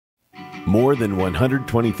More than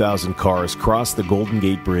 120,000 cars cross the Golden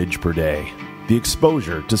Gate Bridge per day. The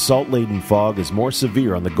exposure to salt-laden fog is more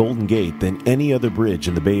severe on the Golden Gate than any other bridge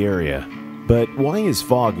in the Bay Area. But why is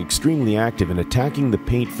fog extremely active in attacking the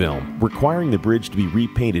paint film, requiring the bridge to be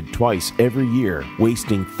repainted twice every year,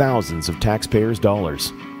 wasting thousands of taxpayers'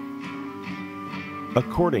 dollars?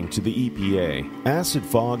 According to the EPA, acid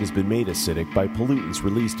fog has been made acidic by pollutants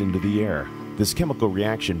released into the air. This chemical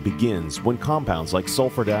reaction begins when compounds like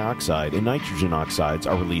sulfur dioxide and nitrogen oxides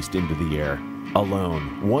are released into the air.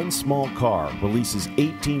 Alone, one small car releases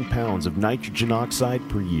 18 pounds of nitrogen oxide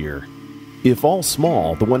per year. If all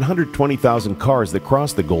small, the 120,000 cars that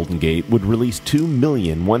cross the Golden Gate would release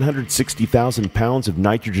 2,160,000 pounds of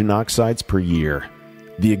nitrogen oxides per year.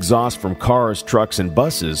 The exhaust from cars, trucks, and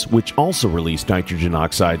buses, which also release nitrogen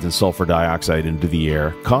oxides and sulfur dioxide into the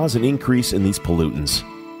air, cause an increase in these pollutants.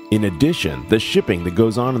 In addition, the shipping that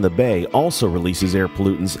goes on in the bay also releases air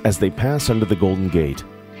pollutants as they pass under the Golden Gate.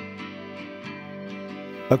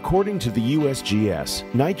 According to the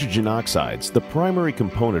USGS, nitrogen oxides, the primary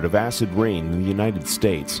component of acid rain in the United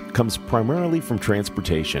States, comes primarily from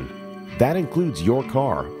transportation. That includes your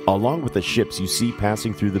car, along with the ships you see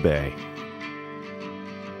passing through the bay.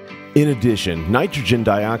 In addition, nitrogen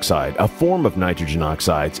dioxide, a form of nitrogen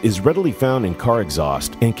oxides, is readily found in car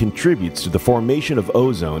exhaust and contributes to the formation of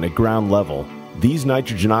ozone at ground level. These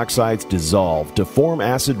nitrogen oxides dissolve to form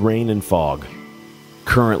acid rain and fog.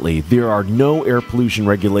 Currently, there are no air pollution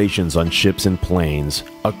regulations on ships and planes.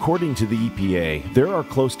 According to the EPA, there are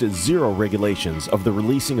close to zero regulations of the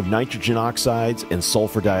releasing of nitrogen oxides and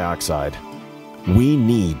sulfur dioxide. We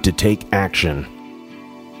need to take action.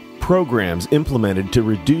 Programs implemented to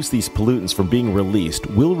reduce these pollutants from being released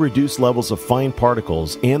will reduce levels of fine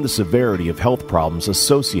particles and the severity of health problems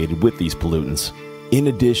associated with these pollutants. In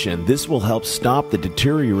addition, this will help stop the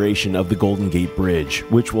deterioration of the Golden Gate Bridge,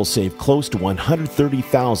 which will save close to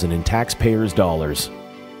 $130,000 in taxpayers' dollars.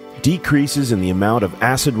 Decreases in the amount of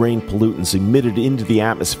acid rain pollutants emitted into the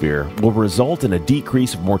atmosphere will result in a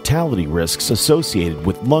decrease of mortality risks associated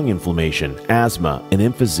with lung inflammation, asthma, and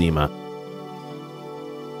emphysema.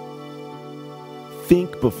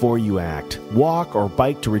 Think before you act. Walk or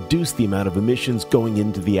bike to reduce the amount of emissions going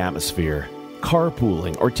into the atmosphere.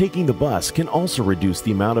 Carpooling or taking the bus can also reduce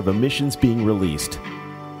the amount of emissions being released.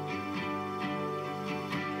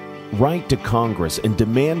 Write to Congress and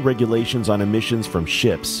demand regulations on emissions from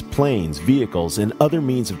ships, planes, vehicles, and other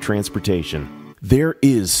means of transportation. There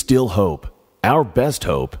is still hope. Our best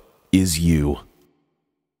hope is you.